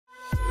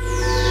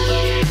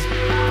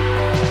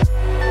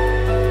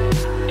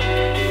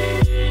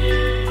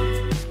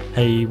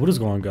Hey, what is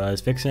going on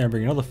guys? Vex here,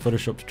 bringing another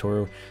Photoshop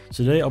tutorial.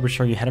 So today I'll be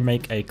showing you how to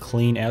make a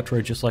clean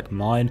outro just like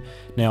mine.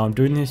 Now I'm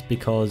doing this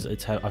because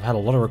I've had a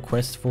lot of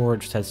requests for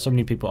it. Just had so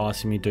many people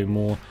asking me to do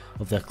more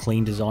of the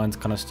clean designs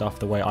kind of stuff,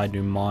 the way I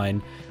do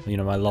mine, you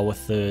know, my lower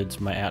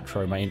thirds, my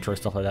outro, my intro,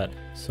 stuff like that.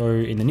 So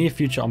in the near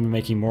future I'll be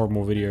making more and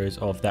more videos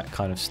of that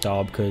kind of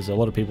style because a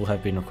lot of people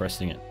have been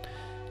requesting it.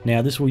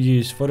 Now this will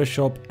use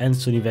Photoshop and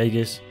Sony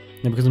Vegas.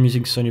 Now because I'm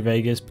using Sony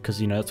Vegas,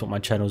 because you know that's what my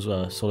channels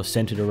are sort of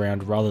centered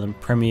around rather than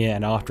Premiere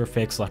and After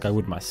Effects like I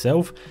would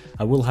myself,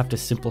 I will have to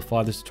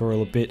simplify this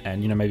tutorial a bit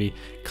and, you know, maybe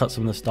cut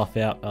some of the stuff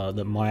out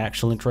that my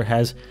actual intro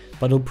has,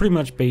 but it'll pretty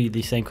much be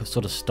the same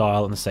sort of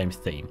style and the same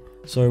theme.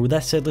 So with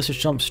that said, let's just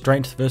jump straight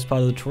into the first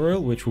part of the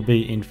tutorial, which will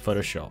be in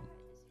Photoshop.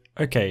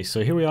 Okay,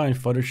 so here we are in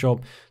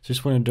Photoshop. So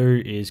just what I'm going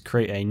to do is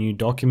create a new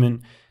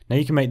document. Now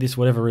you can make this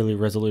whatever really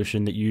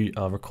resolution that you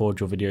record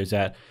your videos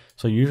at.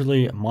 So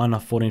usually mine are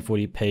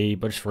 1440p,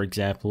 but just for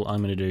example,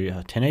 I'm going to do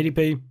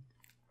 1080p,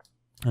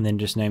 and then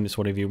just name this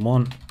whatever you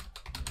want.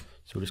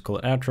 So we'll just call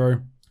it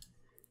outro,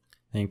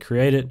 and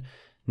create it.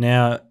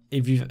 Now,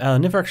 if you've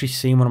never actually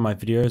seen one of my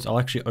videos, I'll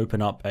actually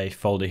open up a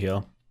folder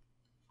here,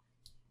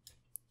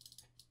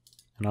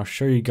 and I'll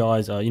show you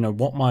guys, you know,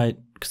 what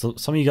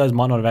because some of you guys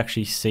might not have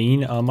actually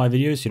seen my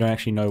videos, so you don't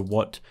actually know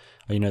what,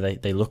 you know,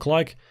 they look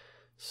like.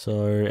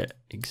 So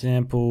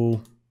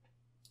example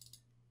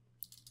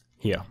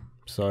here.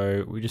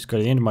 So we just go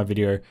to the end of my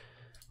video.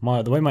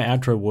 The way my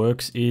outro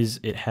works is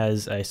it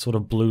has a sort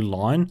of blue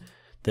line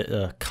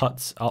that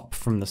cuts up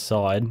from the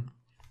side.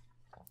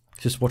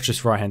 Just watch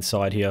this right hand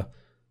side here.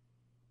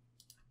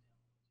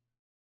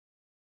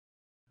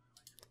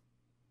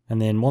 And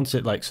then once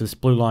it so this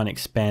blue line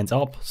expands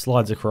up,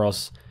 slides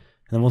across,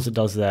 and then once it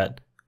does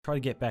that, try to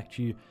get back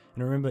to you.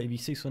 And remember, if you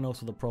see someone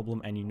else with a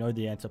problem and you know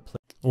the answer,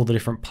 all the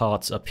different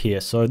parts up here.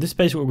 So this is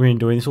basically what we're going to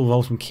be doing. This will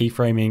involve some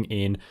keyframing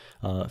in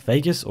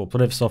Vegas or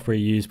whatever software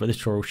you use, but this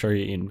tutorial will show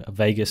you in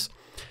Vegas.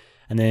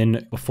 And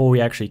then before we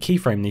actually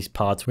keyframe these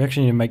parts, we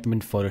actually need to make them in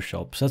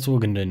Photoshop. So that's what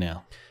we're going to do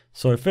now.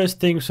 So first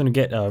thing, we're just going to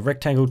get a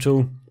rectangle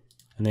tool,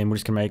 and then we're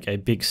just going to make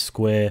a big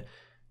square.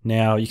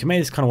 Now you can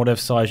make this kind of whatever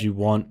size you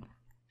want,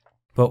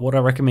 but what I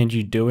recommend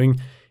you doing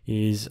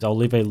is I'll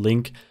leave a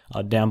link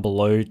down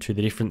below to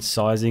the different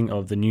sizing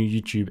of the new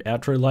YouTube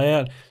outro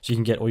layout, so you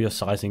can get all your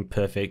sizing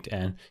perfect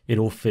and it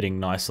all fitting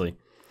nicely.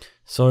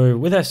 So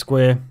with our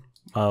square,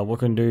 what we're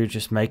going to do is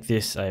just make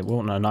this we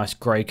want a nice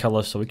gray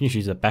color, so we can just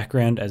use a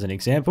background as an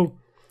example.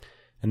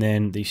 And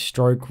then the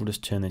stroke, we'll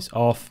just turn this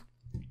off.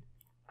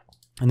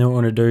 And then what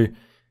we're going to do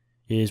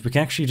is we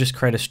can actually just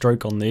create a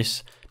stroke on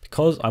this.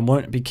 Because I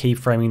won't be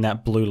keyframing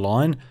that blue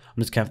line,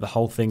 I'm just going to have the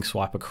whole thing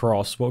swipe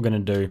across. What we're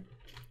going to do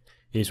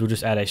is we'll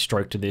just add a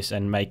stroke to this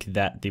and make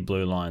that the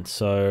blue line.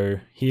 So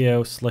here,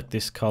 we'll select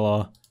this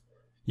color.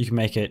 You can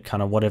make it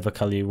kind of whatever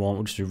color you want.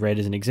 We'll just do red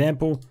as an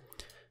example.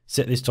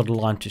 Set this dotted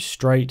line to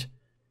straight.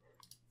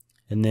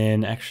 And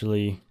then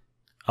actually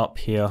up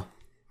here,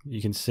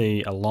 you can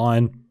see a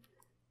line.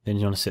 Then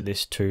you want to set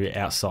this to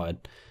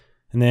outside.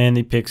 And then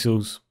the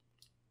pixels,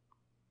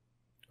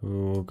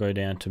 we'll go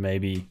down to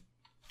maybe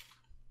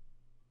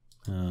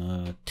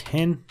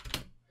 10.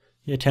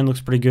 Yeah, 10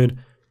 looks pretty good.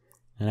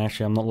 And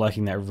actually, I'm not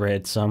liking that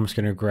red, so I'm just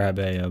going to grab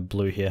a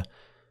blue here.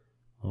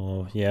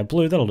 Or yeah,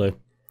 blue, that'll do,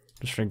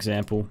 just for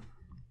example.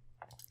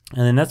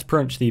 And then that's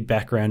pretty much the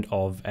background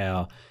of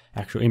our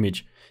actual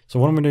image. So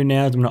what I'm going to do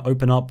now is I'm going to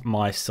open up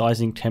my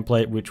sizing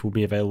template, which will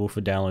be available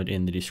for download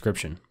in the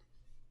description.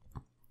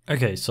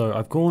 Okay, so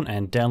I've gone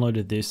and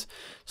downloaded this.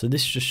 So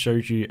this just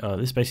shows you,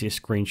 this is basically a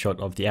screenshot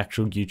of the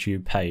actual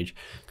YouTube page.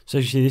 So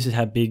as you see, this is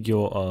how big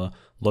your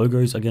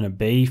logos are going to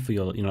be for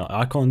your, you know,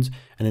 icons,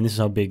 and then this is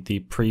how big the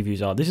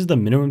previews are. This is the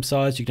minimum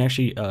size. You can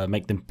actually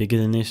make them bigger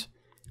than this,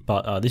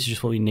 but this is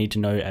just what we need to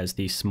know as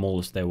the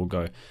smallest they will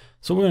go.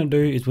 So what we're going to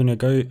do is we're going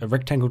to go a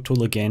rectangle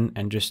tool again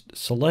and just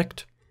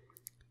select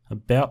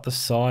about the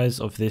size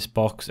of this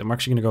box, and we're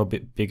actually going to go a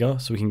bit bigger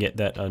so we can get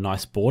that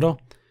nice border.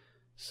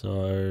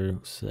 So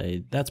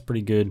say that's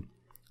pretty good,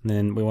 and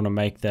then we want to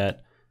make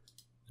that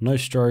no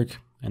stroke,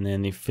 and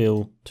then the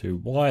fill to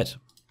white.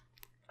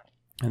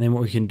 And then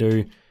what we can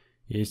do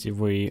is if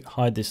we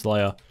hide this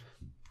layer,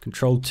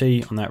 Control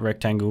T on that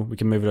rectangle, we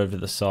can move it over to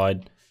the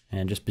side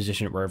and just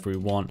position it wherever we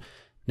want.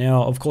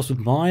 Now, of course, with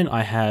mine,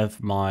 I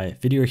have my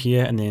video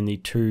here and then the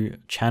two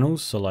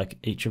channels, so like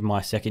each of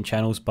my second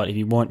channels. But if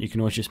you want, you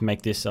can always just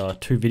make this 2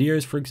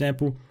 videos, for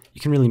example.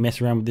 You can really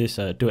mess around with this,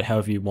 do it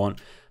however you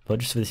want. But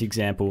just for this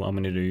example, I'm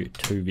going to do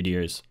 2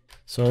 videos.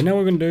 So now what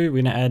we're going to do,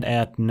 we're going to add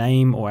our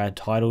name or our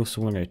title.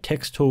 So we're going to go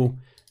text tool,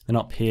 then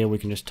up here we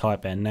can just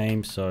type our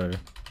name. So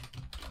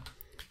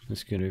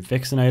let's go to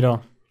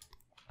Vexinator,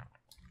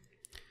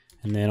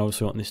 and then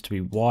also want this to be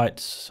white,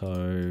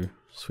 so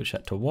switch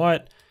that to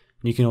white.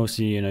 And you can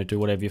also, you know, do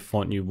whatever your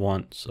font you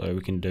want. So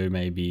we can do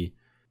maybe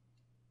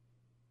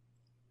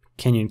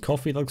Kenyan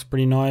Coffee, that looks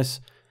pretty nice.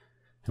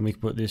 And we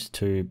can put this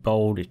to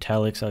bold,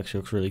 italics, actually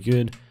looks really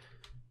good.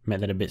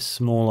 Make that a bit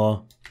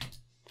smaller.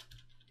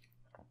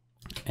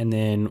 And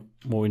then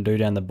what we do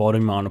down the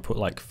bottom, I want to put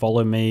like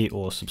follow me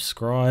or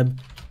subscribe.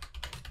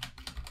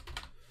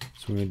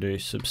 So we're going to do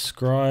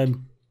subscribe,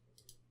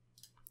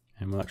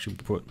 and we'll actually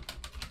put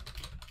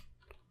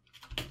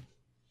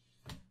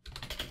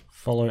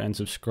follow and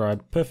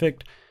subscribe.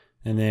 Perfect.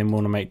 And then we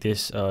want to make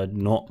this we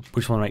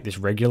just want to make this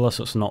regular,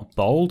 so it's not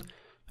bold.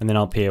 And then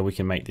up here we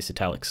can make this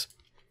italics.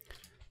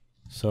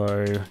 So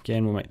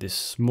again, we'll make this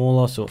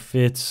smaller so it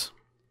fits.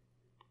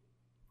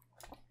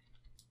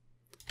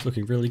 It's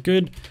looking really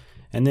good.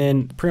 And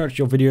then pretty much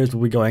your videos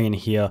will be going in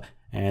here.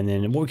 And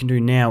then what we can do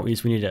now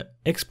is we need to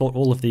export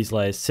all of these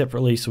layers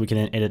separately so we can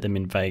then edit them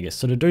in Vegas.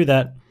 So to do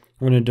that,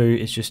 what we're going to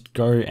do is just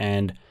go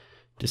and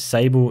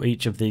disable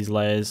each of these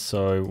layers.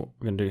 So what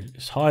we're going to do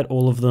is hide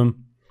all of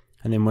them.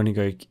 And then we're going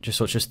to go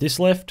so it's just this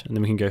left. And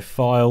then we can go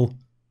File,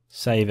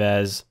 Save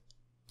As,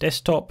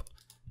 Desktop.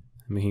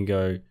 And we can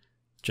go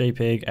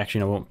JPEG. Actually,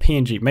 no, I want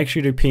PNG. Make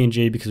sure you do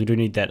PNG because we do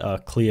need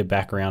that clear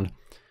background.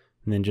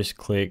 And then just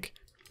click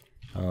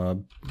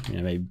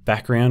maybe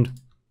background.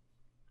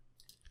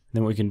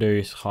 Then what we can do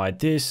is hide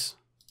this,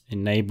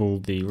 enable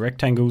the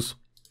rectangles,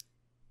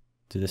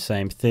 do the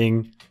same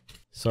thing.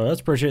 So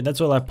that's pretty much it.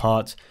 That's all our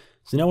parts.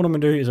 So now what I'm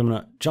gonna do is I'm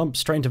gonna jump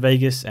straight into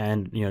Vegas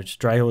and just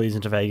drag all these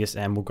into Vegas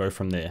and we'll go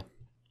from there.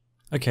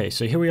 Okay,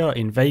 so here we are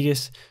in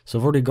Vegas. So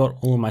I've already got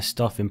all of my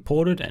stuff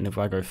imported, and if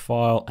I go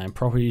File and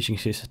Properties, you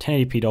can see it's a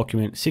 1080p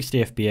document,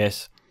 60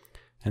 FPS,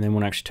 and then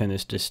we'll actually turn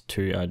this just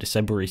to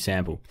disable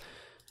resample.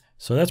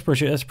 So that's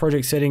pretty much it. That's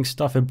project settings,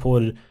 stuff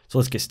imported. So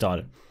let's get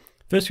started.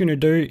 First thing we're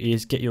going to do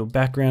is get your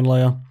background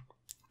layer,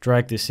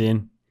 drag this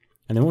in,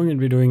 and then what we're going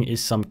to be doing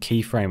is some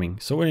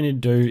keyframing. So what we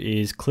need to do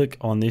is click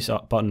on this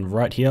button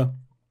right here,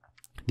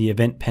 the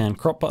Event Pan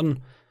Crop button,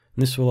 and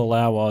this will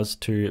allow us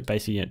to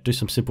basically do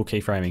some simple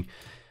keyframing.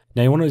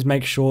 Now you want to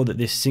make sure that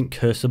this sync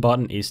cursor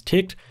button is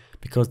ticked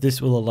because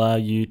this will allow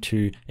you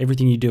to,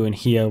 everything you do in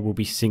here will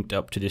be synced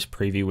up to this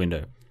preview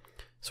window.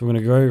 So we're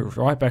going to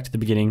go right back to the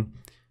beginning,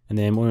 and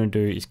then what we're going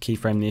to do is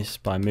keyframe this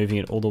by moving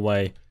it all the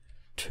way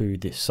to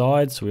this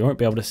side, so we won't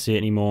be able to see it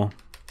anymore,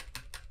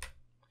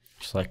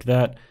 just like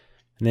that.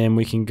 And then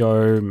we can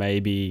go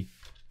maybe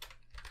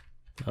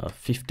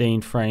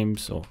 15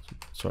 frames, or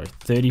sorry,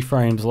 30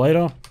 frames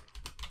later,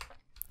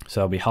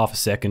 so it'll be half a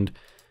second.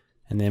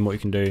 And then what you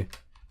can do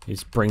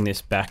is bring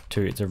this back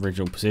to its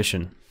original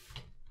position.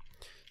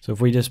 So if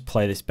we just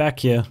play this back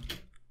here,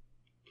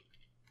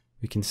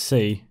 we can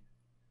see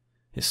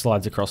it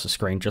slides across the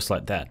screen just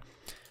like that.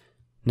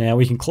 Now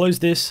we can close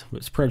this,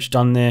 it's pretty much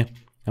done there.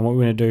 And what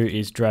we're going to do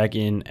is drag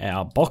in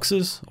our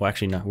boxes, or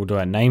actually no, we'll do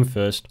our name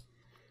first.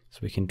 So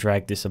we can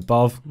drag this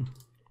above.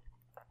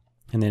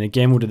 And then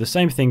again, we'll do the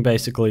same thing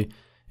basically,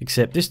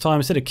 except this time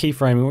instead of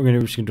keyframing, what we're going to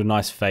do is just do a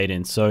nice fade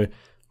in. So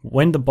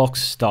when the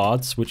box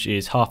starts, which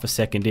is half a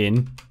second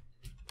in,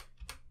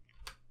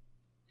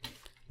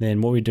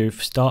 then what we do,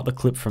 start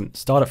it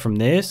from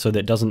there so that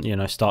it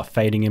doesn't, start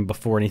fading in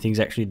before anything's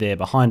actually there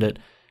behind it.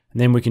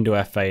 And then we can do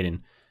our fade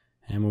in.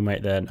 And we'll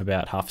make that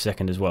about half a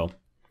second as well.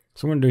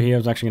 So what I'm going to do here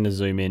is actually going to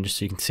zoom in just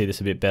so you can see this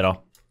a bit better.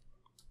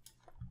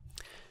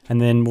 And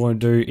then what we're going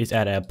to do is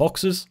add our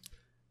boxes.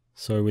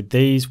 So with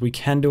these, we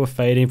can do a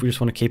fade in if we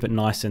just want to keep it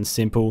nice and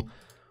simple.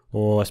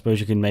 Or I suppose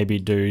you can maybe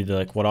do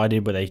like what I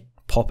did where they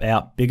pop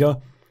out bigger.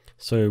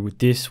 So with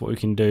this, what we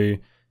can do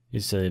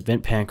is a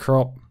Event Pan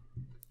Crop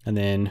and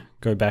then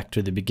go back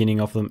to the beginning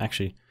of them.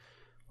 Actually,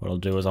 what I'll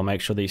do is I'll make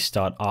sure these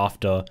start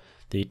after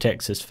the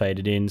text has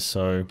faded in.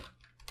 So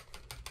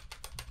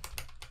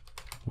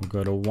we'll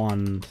go to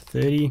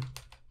 130.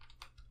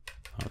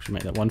 I'll actually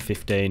make that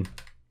 115.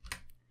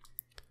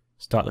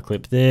 Start the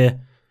clip there.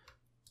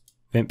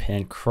 Event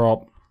Pan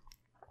Crop.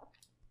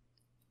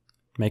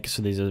 Make it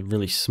so these are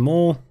really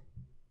small.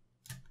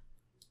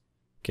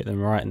 Get them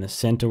right in the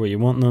center where you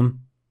want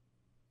them.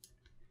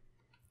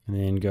 And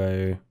then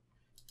go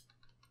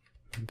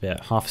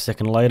about half a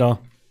second later.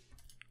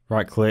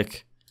 Right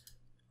click.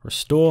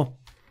 Restore.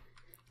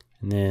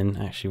 And then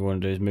actually what I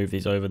want to do is move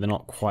these over. They're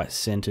not quite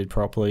centered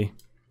properly.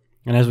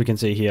 And as we can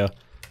see here,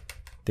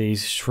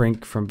 these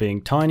shrink from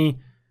being tiny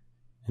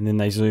and then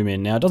they zoom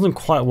in. Now it doesn't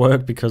quite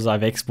work because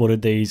I've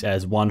exported these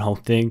as one whole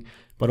thing,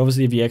 but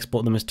obviously if you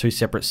export them as two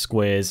separate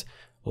squares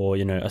or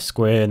a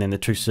square and then the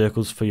two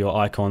circles for your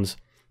icons,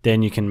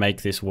 then you can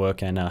make this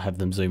work and have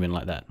them zoom in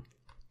like that.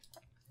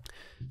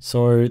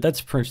 So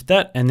that's pretty much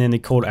that. And then the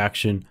call to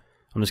action,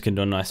 I'm just going to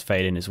do a nice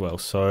fade in as well.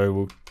 So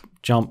we'll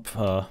jump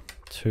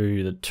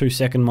to the 2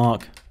 second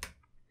mark.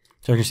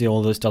 So you can see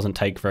all this doesn't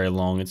take very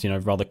long. It's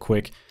rather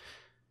quick.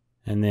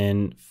 And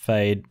then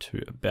fade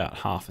to about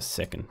half a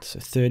second. So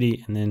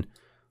 30, and then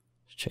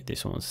check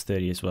this one's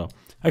 30 as well.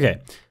 Okay,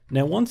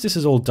 now once this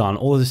is all done,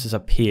 all of this has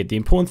appeared. The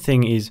important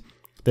thing is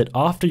that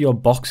after your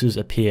boxes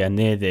appear and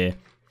they're there,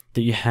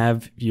 that you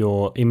have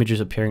your images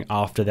appearing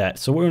after that.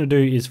 So what we're going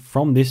to do is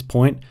from this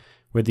point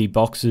where the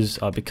boxes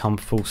become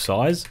full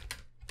size,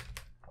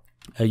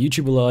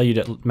 YouTube will allow you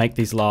to make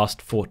these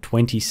last for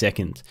 20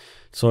 seconds.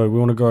 So we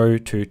want to go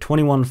to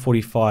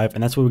 21:45,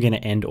 and that's where we're going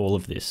to end all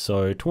of this.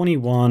 So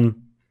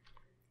 21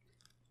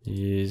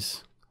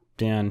 is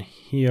down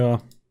here,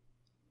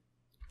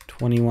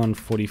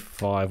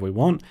 21:45 we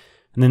want,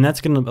 and then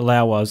that's going to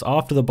allow us,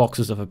 after the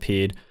boxes have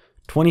appeared,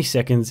 20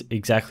 seconds,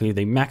 exactly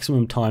the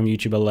maximum time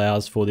YouTube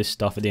allows for this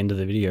stuff at the end of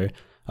the video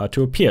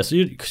to appear. So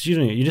because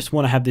you just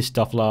want to have this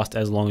stuff last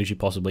as long as you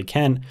possibly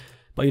can,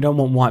 but you don't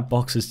want white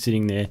boxes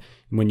sitting there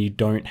when you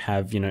don't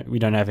have, we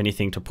don't have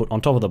anything to put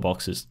on top of the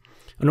boxes.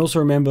 And also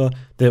remember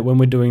that when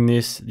we're doing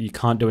this, you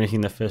can't do anything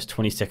in the first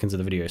 20 seconds of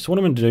the video. So what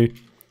I'm going to do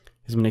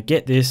is I'm going to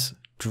get this,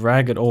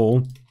 drag it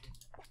all.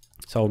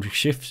 So I'll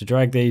shift to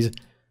drag these,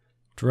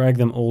 drag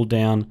them all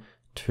down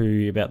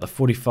to about the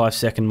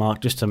 45-second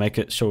mark, just to make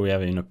it sure we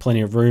have plenty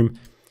of room.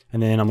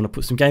 And then I'm going to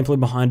put some gameplay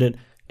behind it,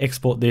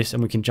 export this,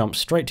 and we can jump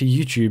straight to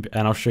YouTube,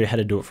 and I'll show you how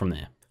to do it from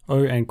there.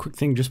 Oh, and quick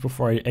thing just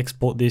before I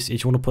export this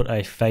is you want to put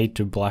a fade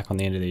to black on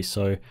the end of these.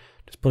 So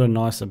just put a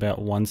nice about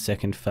 1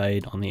 second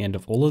fade on the end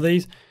of all of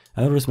these,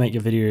 and that'll just make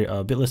your video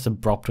a bit less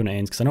abrupt when it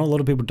ends, because I know a lot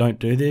of people don't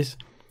do this,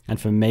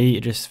 and for me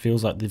it just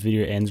feels like the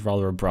video ends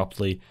rather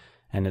abruptly,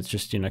 and it's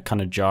just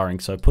kind of jarring.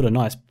 So put a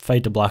nice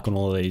fade to black on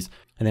all of these,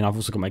 and then I've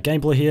also got my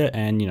gameplay here,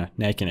 and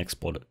now you can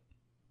export it.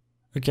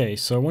 Okay,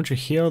 so once you're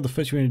here, the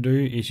first thing we're going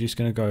to do is just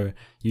going to go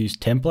use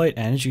template,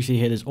 and as you see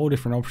here, there's all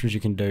different options you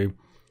can do.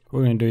 What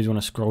we're going to do is we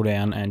want to scroll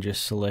down and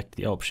just select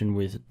the option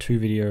with 2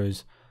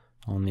 videos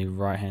on the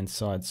right hand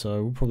side.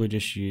 So we'll probably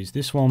just use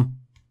this one,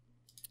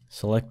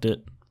 select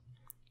it,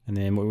 and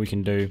then what we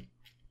can do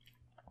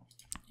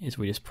is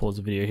we just pause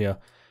the video here.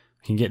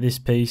 We can get this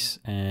piece,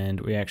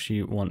 and we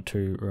actually want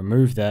to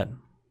remove that.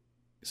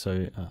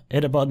 So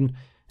edit button,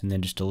 and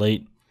then just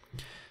delete.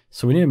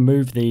 So we need to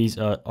move these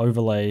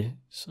overlay,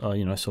 sort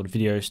of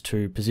videos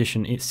to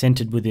position it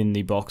centered within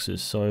the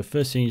boxes. So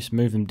first thing, you just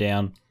move them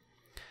down,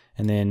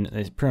 and then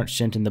they're pretty much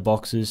centered in the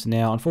boxes.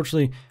 Now,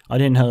 unfortunately, I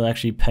didn't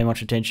actually pay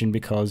much attention,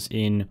 because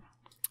in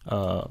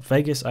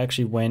Vegas, I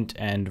actually went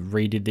and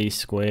redid these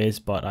squares,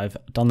 but I've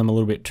done them a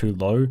little bit too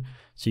low.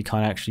 So you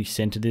can't actually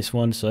center this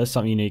one. So that's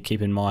something you need to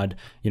keep in mind,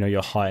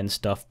 your height and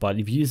stuff. But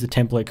if you use the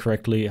template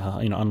correctly,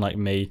 unlike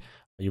me,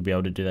 you'll be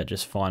able to do that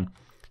just fine.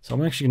 So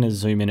I'm actually going to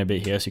zoom in a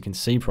bit here so you can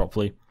see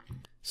properly.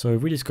 So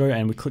if we just go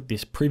and we click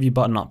this preview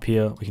button up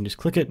here, we can just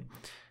click it,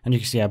 and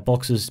you can see our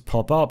boxes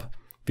pop up,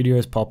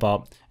 videos pop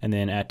up, and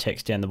then our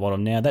text down the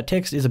bottom. Now that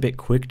text is a bit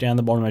quick down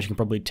the bottom, as you can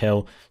probably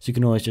tell, so you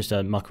can always just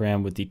muck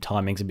around with the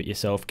timings a bit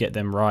yourself, get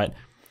them right.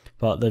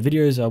 But the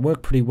videos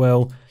work pretty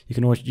well. You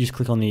can always just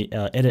click on the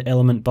edit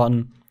element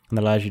button, and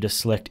that allows you to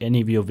select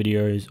any of your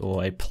videos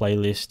or a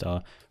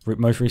playlist,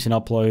 most recent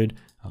upload,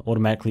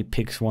 automatically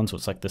picks one, so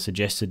it's like the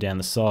suggested down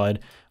the side.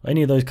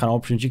 Any of those kind of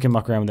options, you can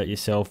muck around with that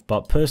yourself.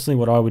 But personally,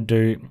 what I would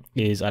do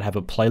is I'd have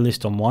a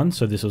playlist on one.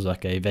 So if this was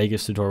like a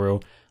Vegas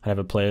tutorial, I'd have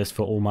a playlist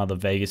for all my other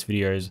Vegas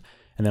videos,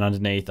 and then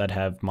underneath I'd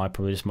have my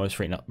probably just most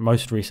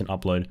recent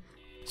upload.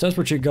 So that's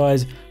what you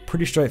guys,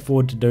 pretty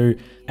straightforward to do.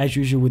 As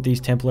usual with these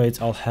templates,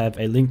 I'll have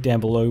a link down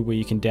below where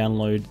you can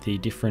download the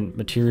different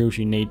materials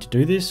you need to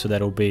do this. So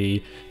that'll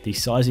be the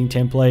sizing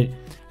template,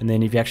 and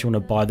then if you actually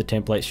want to buy the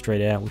template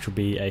straight out, which will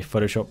be a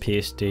Photoshop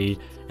PSD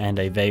and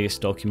a Vegas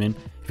document,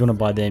 if you want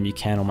to buy them, you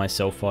can on my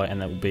Sellfy, and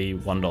that will be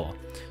 $1.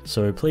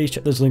 So please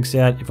check those links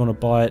out. If you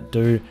want to buy it,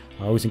 do.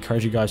 I always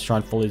encourage you guys to try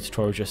and follow these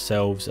tutorials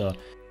yourselves.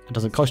 It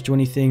doesn't cost you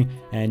anything,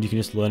 and you can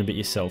just learn a bit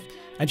yourself.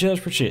 And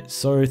that's pretty much it.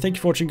 So thank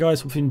you for watching,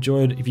 guys. Hope you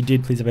enjoyed. If you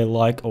did, please have a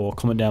like or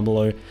comment down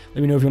below. Let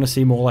me know if you want to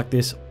see more like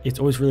this. It's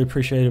always really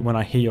appreciated when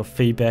I hear your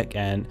feedback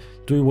and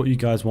do what you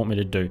guys want me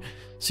to do.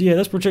 So yeah,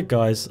 that's pretty much it,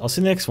 guys. I'll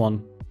see you in the next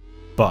one.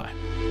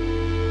 Bye.